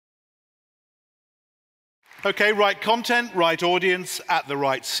Okay, right content, right audience, at the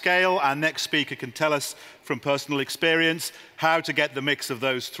right scale. Our next speaker can tell us from personal experience how to get the mix of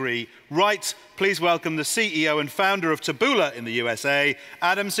those three right. Please welcome the CEO and founder of Taboola in the USA,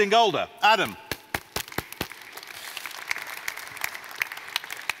 Adam Singolda. Adam.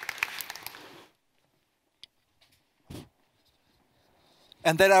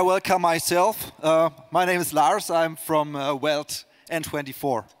 And then I welcome myself. My name is Lars. I'm from Welt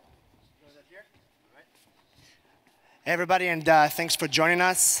N24. Hey everybody, and thanks for joining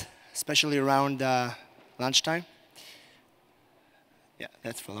us, especially around lunchtime. Yeah,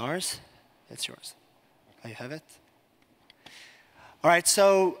 that's for Lars. That's yours. You have it. All right,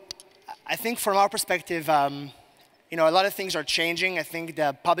 so I think from our perspective, you know, a lot of things are changing. I think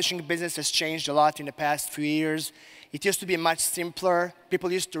the publishing business has changed a lot in the past few years. It used to be much simpler.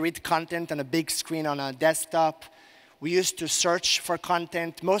 People used to read content on a big screen on a desktop. We used to search for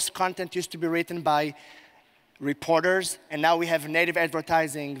content. Most content used to be written by reporters, and now we have native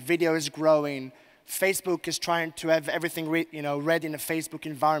advertising. Video is growing. Facebook is trying to have everything read in a Facebook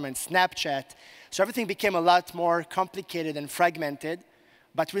environment, Snapchat. So everything became a lot more complicated and fragmented,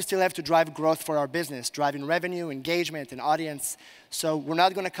 but we still have to drive growth for our business, driving revenue, engagement, and audience. So we're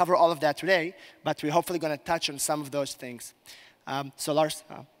not going to cover all of that today, but we're hopefully going to touch on some of those things. So Lars,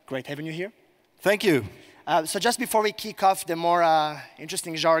 great having you here. Thank you. So just before we kick off the more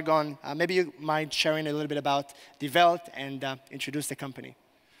interesting jargon, maybe you mind sharing a little bit about the Welt and introduce the company.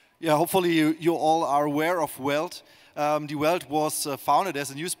 Yeah, hopefully you all are aware of Welt. The Welt was founded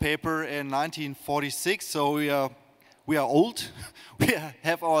as a newspaper in 1946, so we are old. We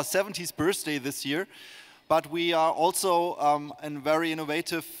have our 70th birthday this year, but we are also a very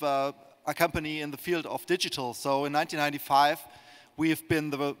innovative a company in the field of digital. So in 1995, we have been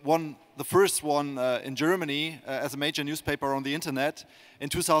the first one in Germany as a major newspaper on the internet. In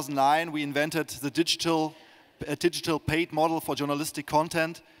 2009, we invented the digital paid model for journalistic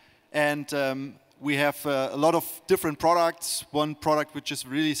content, and we have a lot of different products. One product which is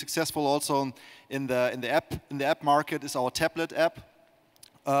really successful also in the app market is our tablet app,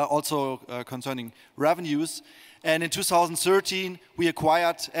 also concerning revenues. And in 2013, we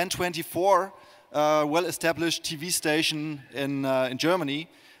acquired N24. Well-established TV station in Germany,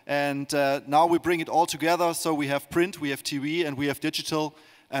 and now we bring it all together. So we have print, we have TV, and we have digital,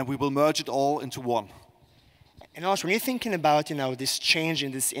 and we will merge it all into one. And also, when you're thinking about this change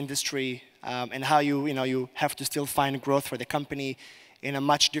in this industry and how you have to still find growth for the company in a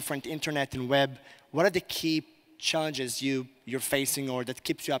much different internet and web, what are the key challenges you're facing or that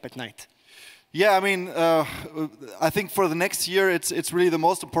keeps you up at night? Yeah, I mean, I think for the next year, it's really the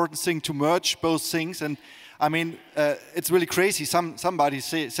most important thing to merge both things. And I mean, it's really crazy. Somebody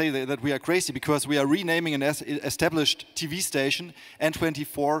say that we are crazy because we are renaming an established TV station.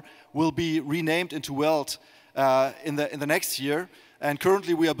 N24 will be renamed into Welt in the next year. And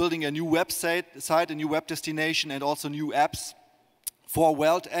currently, we are building a new website, a new web destination, and also new apps for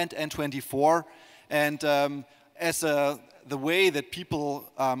Welt and N24. And the way that people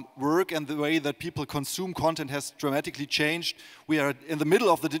work and the way that people consume content has dramatically changed. We are in the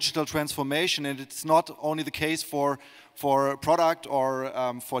middle of the digital transformation, and it's not only the case for product or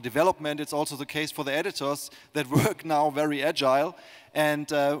for development, it's also the case for the editors that work now very agile. And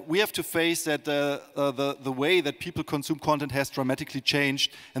we have to face that the way that people consume content has dramatically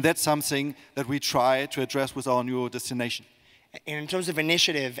changed, and that's something that we try to address with our new destination. And in terms of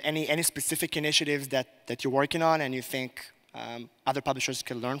initiative, any specific initiatives that you're working on and you think other publishers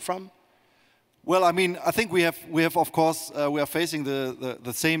can learn from? Well, I mean, I think we have of course, we are facing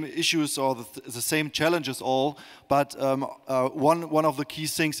the same issues or the same challenges all, but one of the key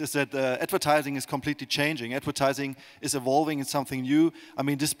things is that advertising is completely changing. Advertising is evolving in something new. I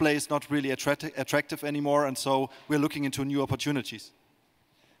mean, display is not really attractive anymore, and so we're looking into new opportunities.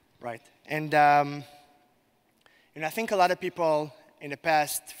 Right. And I think a lot of people in the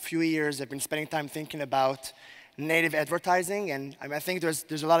past few years have been spending time thinking about native advertising, and I think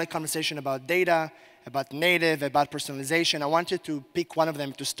there's a lot of conversation about data, about native, about personalization. I wanted to pick one of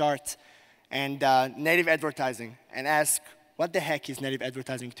them to start, and native advertising, and ask, what the heck is native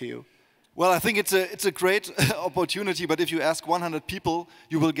advertising to you? Well, I think it's a great opportunity, but if you ask 100 people,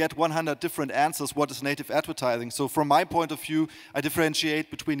 you will get 100 different answers. What is native advertising? So from my point of view, I differentiate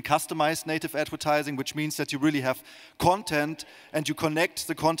between customized native advertising, which means that you really have content and you connect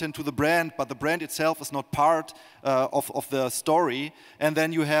the content to the brand, but the brand itself is not part of the story. And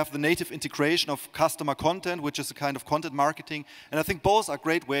then you have the native integration of customer content, which is a kind of content marketing. And I think both are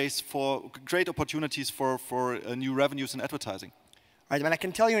great opportunities for new revenues in advertising. Right, and I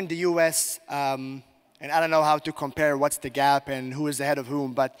can tell you in the US, and I don't know how to compare what's the gap and who is ahead of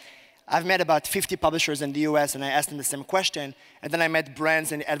whom, but I've met about 50 publishers in the US, and I asked them the same question. And then I met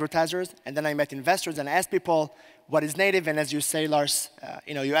brands and advertisers, and then I met investors, and I asked people, what is native? And as you say, Lars,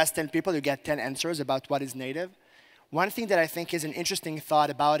 you ask 10 people, you get 10 answers about what is native. One thing that I think is an interesting thought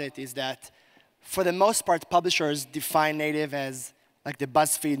about it is that, for the most part, publishers define native as like the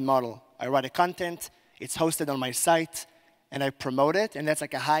BuzzFeed model. I write a content, it's hosted on my site, and I promote it, and that's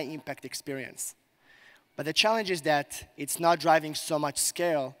like a high-impact experience. But the challenge is that it's not driving so much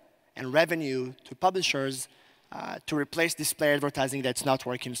scale and revenue to publishers to replace display advertising that's not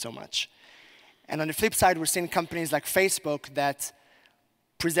working so much. And on the flip side, we're seeing companies like Facebook that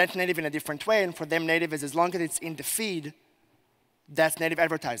present native in a different way, and for them, native is as long as it's in the feed, that's native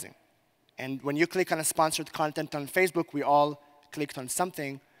advertising. And when you click on a sponsored content on Facebook, we all clicked on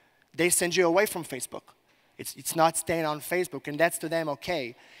something, they send you away from Facebook. It's not staying on Facebook, and that's to them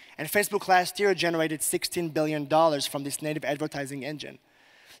okay. And Facebook last year generated $16 billion from this native advertising engine.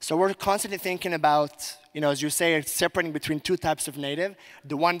 So we're constantly thinking about, as you say, separating between two types of native.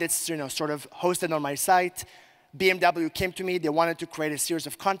 The one that's sort of hosted on my site. BMW came to me, they wanted to create a series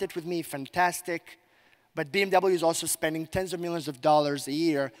of content with me, fantastic. But BMW is also spending tens of millions of dollars a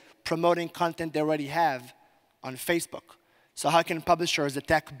year promoting content they already have on Facebook. So how can publishers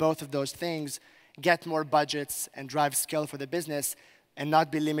attack both of those things, get more budgets, and drive scale for the business, and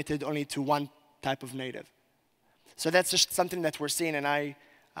not be limited only to one type of native? So that's just something that we're seeing, and I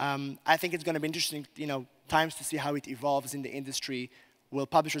think it's going to be interesting, times to see how it evolves in the industry. Will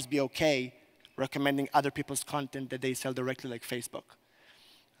publishers be okay recommending other people's content that they sell directly, like Facebook?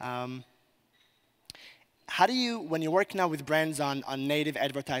 How do you, when you work now with brands on native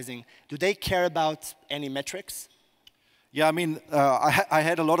advertising, do they care about any metrics? Yeah, I mean, I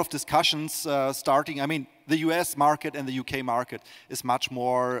had a lot of discussions starting. I mean, the US market and the UK market is much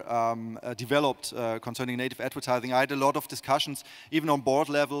more developed concerning native advertising. I had a lot of discussions, even on board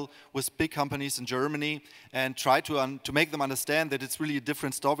level, with big companies in Germany, and try to make them understand that it's really a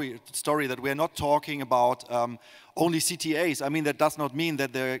different story, that we're not talking about only CTAs. I mean, that does not mean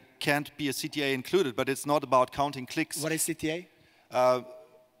that there can't be a CTA included, but it's not about counting clicks. What is CTA?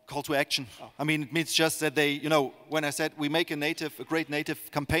 Call to action. Oh. I mean, it means just that they, when I said we make a great native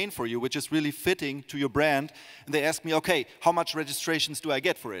campaign for you, which is really fitting to your brand, and they asked me, okay, how much registrations do I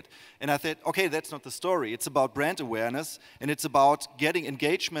get for it? And I said, okay, that's not the story. It's about brand awareness, and it's about getting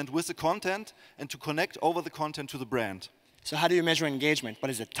engagement with the content and to connect over the content to the brand. So how do you measure engagement? What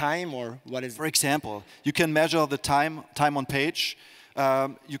is it, time, or what is it? For example, you can measure the time on page.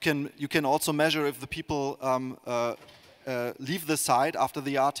 You can also measure if the people leave the site after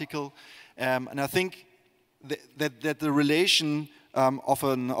the article, and I think that the relation of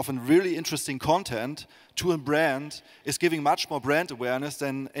a really interesting content to a brand is giving much more brand awareness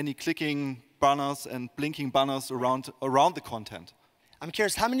than any clicking banners and blinking banners around the content. I'm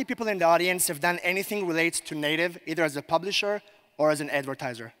curious, how many people in the audience have done anything related to native, either as a publisher or as an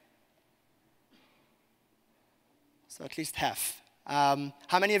advertiser? So at least half.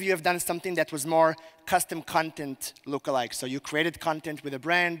 How many of you have done something that was more custom content lookalike? So you created content with a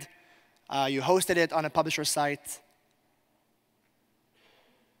brand, you hosted it on a publisher site.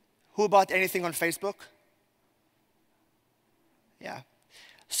 Who bought anything on Facebook? Yeah.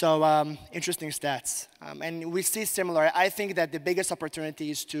 So interesting stats. And we see similar. I think that the biggest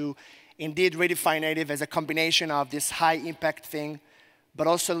opportunity is to indeed redefine native as a combination of this high impact thing, but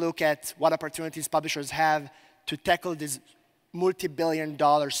also look at what opportunities publishers have to tackle these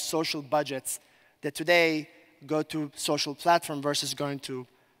multi-billion-dollar social budgets that today go to social platform versus going to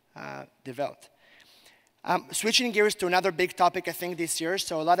the Welt. Switching gears to another big topic, I think, this year.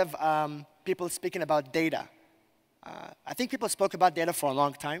 So a lot of people speaking about data. I think people spoke about data for a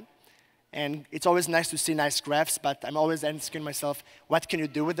long time. And it's always nice to see nice graphs, but I'm always asking myself, what can you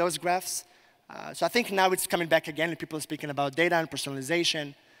do with those graphs? So I think now it's coming back again, and people are speaking about data and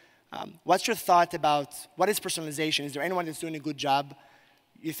personalization. What's your thought about what is personalization? Is there anyone that's doing a good job,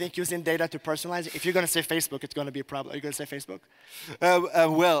 you think, using data to personalize? If you're going to say Facebook, it's going to be a problem. Are you going to say Facebook?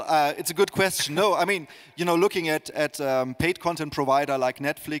 It's a good question. No, I mean, looking at paid content provider like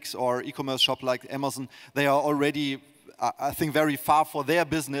Netflix or e-commerce shop like Amazon, they are already, I think, very far for their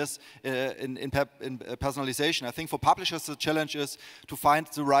business in personalization. I think for publishers, the challenge is to find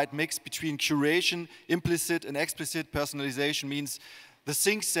the right mix between curation, implicit and explicit personalization. Means the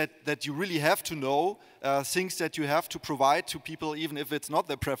things that you really have to know, things that you have to provide to people even if it's not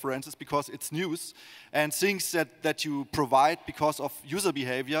their preferences because it's news, and things that you provide because of user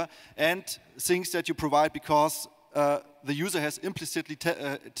behavior, and things that you provide because the user has implicitly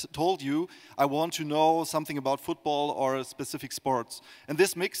told you, I want to know something about football or specific sports. And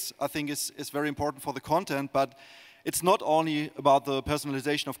this mix, I think, is very important for the content, but it's not only about the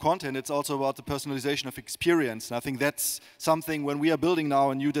personalization of content, it's also about the personalization of experience. And I think that's something when we are building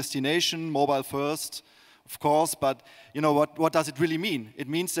now a new destination, mobile first, of course, but you know, what does it really mean? It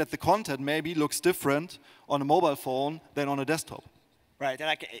means that the content maybe looks different on a mobile phone than on a desktop. Right,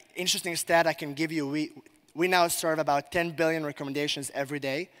 and interesting stat I can give you, we now serve about 10 billion recommendations every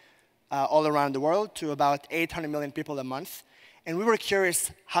day all around the world to about 800 million people a month. And we were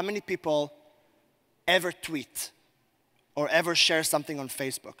curious how many people ever tweet or ever share something on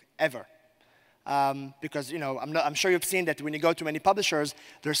Facebook, ever. Because you know, I'm sure you've seen that when you go to many publishers,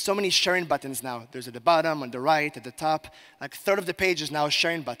 there's so many sharing buttons now. There's at the bottom, on the right, at the top. Like a third of the page is now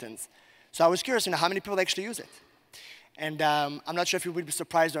sharing buttons. So I was curious, you know, how many people actually use it? And I'm not sure if you would be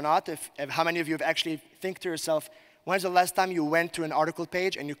surprised or not, if how many of you have actually think to yourself, when's the last time you went to an article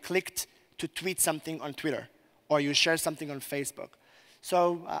page and you clicked to tweet something on Twitter, or you share something on Facebook?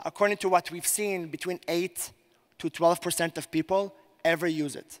 So according to what we've seen, between 8 to 12% of people ever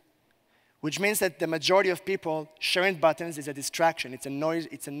use it, which means that the majority of people sharing buttons is a distraction. It's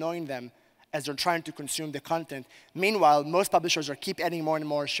annoying them as they're trying to consume the content. Meanwhile, most publishers are keep adding more and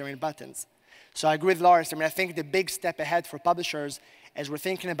more sharing buttons. So I agree with Lars. I mean, I think the big step ahead for publishers as we're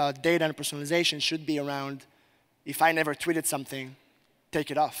thinking about data and personalization should be around, if I never tweeted something, take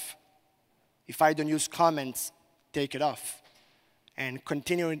it off. If I don't use comments, take it off. And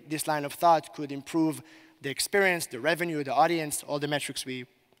continuing this line of thought could improve the experience, the revenue, the audience, all the metrics we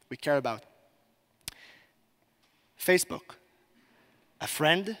care about. Facebook, a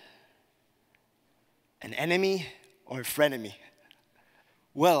friend, an enemy, or a frenemy?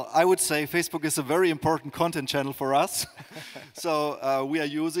 Well, I would say Facebook is a very important content channel for us. So we are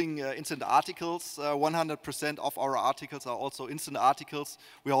using instant articles. 100% of our articles are also instant articles.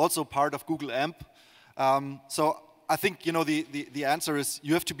 We are also part of Google AMP. So I think, you know, the answer is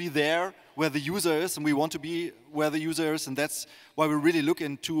you have to be there where the user is, and we want to be where the user is, and that's why we really look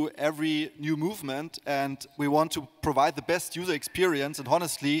into every new movement, and we want to provide the best user experience, and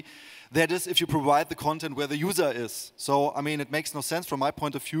honestly, that is if you provide the content where the user is. So, I mean, it makes no sense from my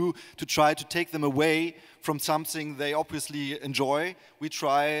point of view to try to take them away from something they obviously enjoy. We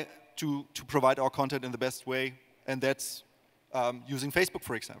try to provide our content in the best way, and that's using Facebook,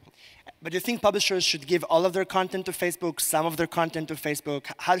 for example. But do you think publishers should give all of their content to Facebook, some of their content to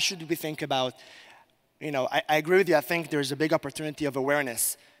Facebook? How should we think about, you know, I agree with you. I think there's a big opportunity of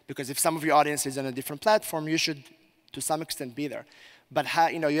awareness, because if some of your audience is on a different platform, you should, to some extent, be there. But how,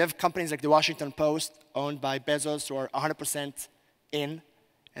 you know, you have companies like the Washington Post, owned by Bezos, who are 100% in,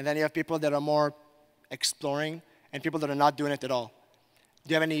 and then you have people that are more exploring, and people that are not doing it at all.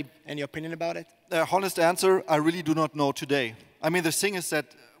 Do you have any opinion about it? Honest answer, I really do not know today. I mean, the thing is that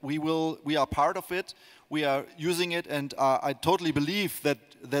we are part of it, we are using it, and I totally believe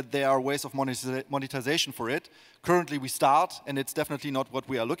that there are ways of monetization for it. Currently, we start, and it's definitely not what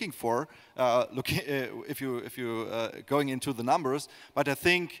we are looking for. If you going into the numbers, but I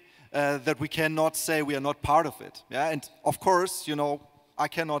think that we cannot say we are not part of it. Yeah, and of course, you know, I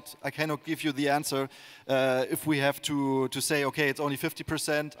cannot give you the answer if we have to say, okay, it's only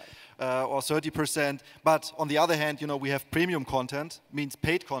 50% or 30%. But on the other hand, you know, we have premium content, means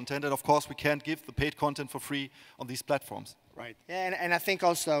paid content, and of course we can't give the paid content for free on these platforms. Right. Yeah, and I think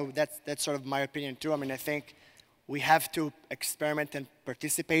also that's sort of my opinion too. I mean, I think we have to experiment and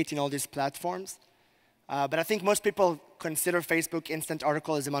participate in all these platforms. But I think most people consider Facebook instant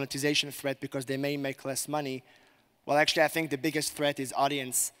article as a monetization threat because they may make less money. Well, actually, I think the biggest threat is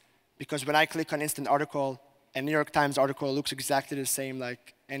audience, because when I click on instant article, a New York Times article looks exactly the same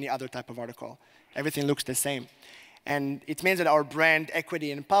like any other type of article. Everything looks the same. And it means that our brand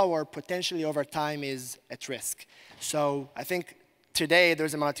equity and power potentially over time is at risk. So I think today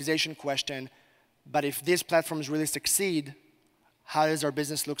there's a monetization question, but if these platforms really succeed, how does our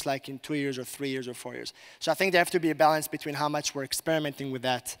business look like in 2 years or 3 years or 4 years? So I think there have to be a balance between how much we're experimenting with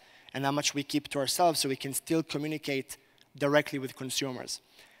that and how much we keep to ourselves so we can still communicate directly with consumers.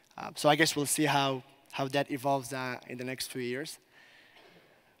 So I guess we'll see how that evolves in the next few years.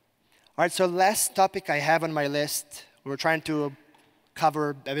 All right, so last topic I have on my list, we're trying to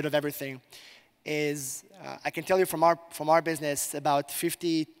cover a bit of everything, is I can tell you from our business, about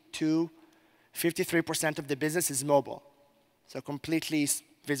 53% of the business is mobile. So completely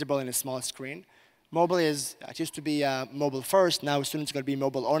visible in a small screen. Mobile it used to be mobile first, now soon it's going to be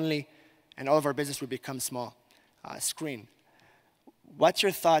mobile only, and all of our business will become small screen. What's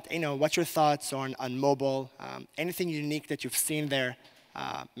your thoughts on mobile? Anything unique that you've seen there?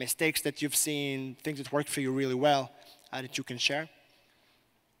 Mistakes that you've seen, things that worked for you really well that you can share?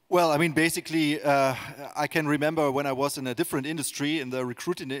 Well, I mean, basically, I can remember when I was in a different industry, in the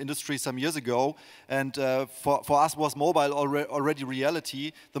recruiting industry some years ago, and for us was mobile already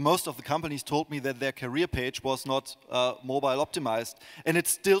reality. The most of the companies told me that their career page was not mobile optimized, and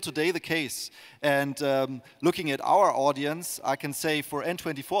it's still today the case. And looking at our audience, I can say for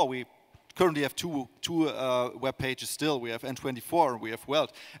N24, we currently have two web pages still. We have N24 and we have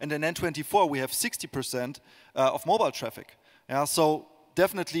Welt. And in N24, we have 60% of mobile traffic. Yeah, so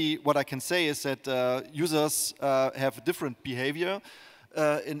definitely what I can say is that users have different behavior.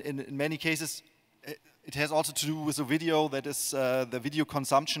 In many cases, it has also to do with the video. That is, the video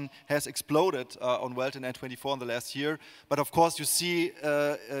consumption has exploded on Welt and N24 in the last year. But of course, you see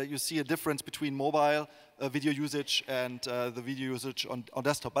a difference between mobile video usage and the video usage on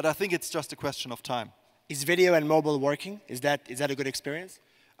desktop. But I think it's just a question of time. Is video and mobile working? Is that a good experience?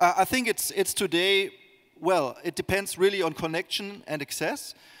 I think it's today. Well, it depends really on connection and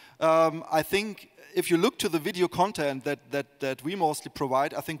access. I think if you look to the video content that we mostly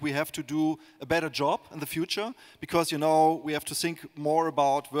provide, I think we have to do a better job in the future because, you know, we have to think more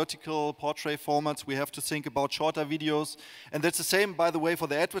about vertical portrait formats. We have to think about shorter videos. And that's the same, by the way, for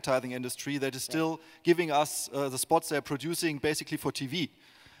the advertising industry that is still giving us the spots they're producing basically for TV.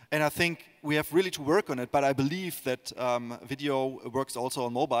 And I think we have really to work on it, but I believe that video works also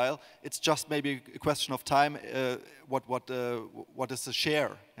on mobile. It's just maybe a question of time, what is the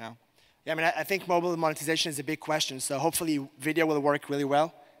share? Yeah. Yeah, I mean, I think mobile monetization is a big question, so hopefully video will work really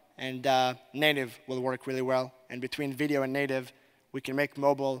well, and native will work really well. And between video and native, we can make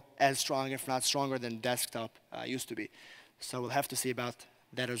mobile as strong, if not stronger, than desktop used to be. So we'll have to see about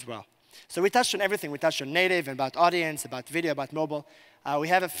that as well. So we touched on everything. We touched on native, about audience, about video, about mobile. We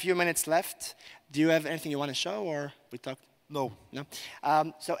have a few minutes left. Do you have anything you want to show, or we talked? No. No?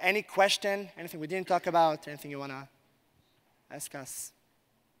 So any question, anything we didn't talk about, anything you want to ask us?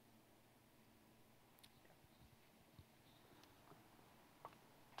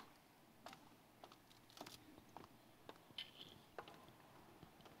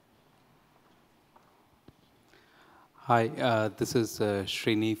 Hi, this is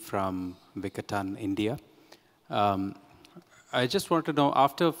Srini from Vikatan, India. I just want to know,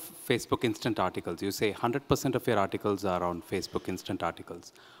 after Facebook Instant Articles, you say 100% of your articles are on Facebook Instant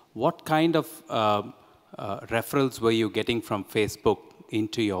Articles. What kind of referrals were you getting from Facebook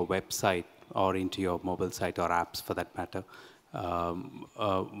into your website or into your mobile site or apps, for that matter,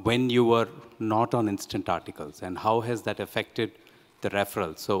 when you were not on Instant Articles? And how has that affected the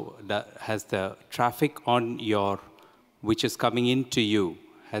referrals? So has the traffic on your which is coming into you,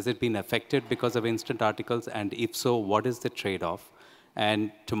 has it been affected because of Instant Articles? And if so, what is the trade-off?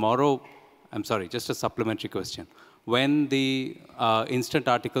 And tomorrow, I'm sorry, just a supplementary question. When the Instant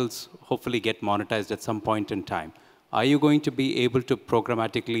Articles hopefully get monetized at some point in time, are you going to be able to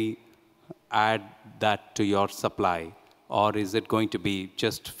programmatically add that to your supply? Or is it going to be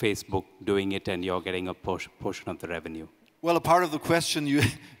just Facebook doing it and you're getting a portion of the revenue? Well, a part of the question you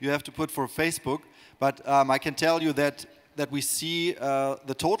have to put for Facebook. But I can tell you that we see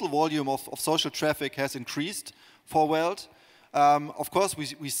the total volume of social traffic has increased for Welt. Of course,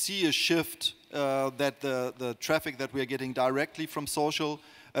 we see a shift that the traffic that we are getting directly from social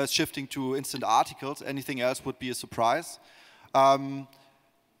is shifting to Instant Articles. Anything else would be a surprise.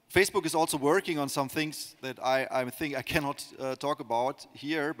 Facebook is also working on some things that I think I cannot talk about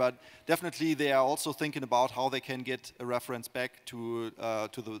here, but definitely they are also thinking about how they can get a reference back to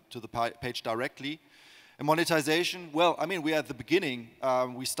the page directly. And monetization, well, I mean, we are at the beginning.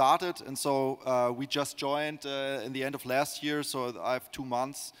 We started, and so we just joined in the end of last year, so I have 2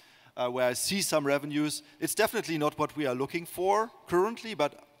 months where I see some revenues. It's definitely not what we are looking for currently,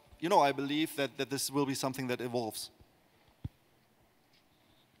 but you know, I believe that this will be something that evolves.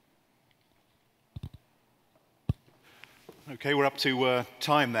 Okay, we're up to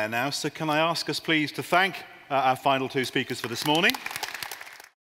time there now. So can I ask us please to thank our final 2 speakers for this morning.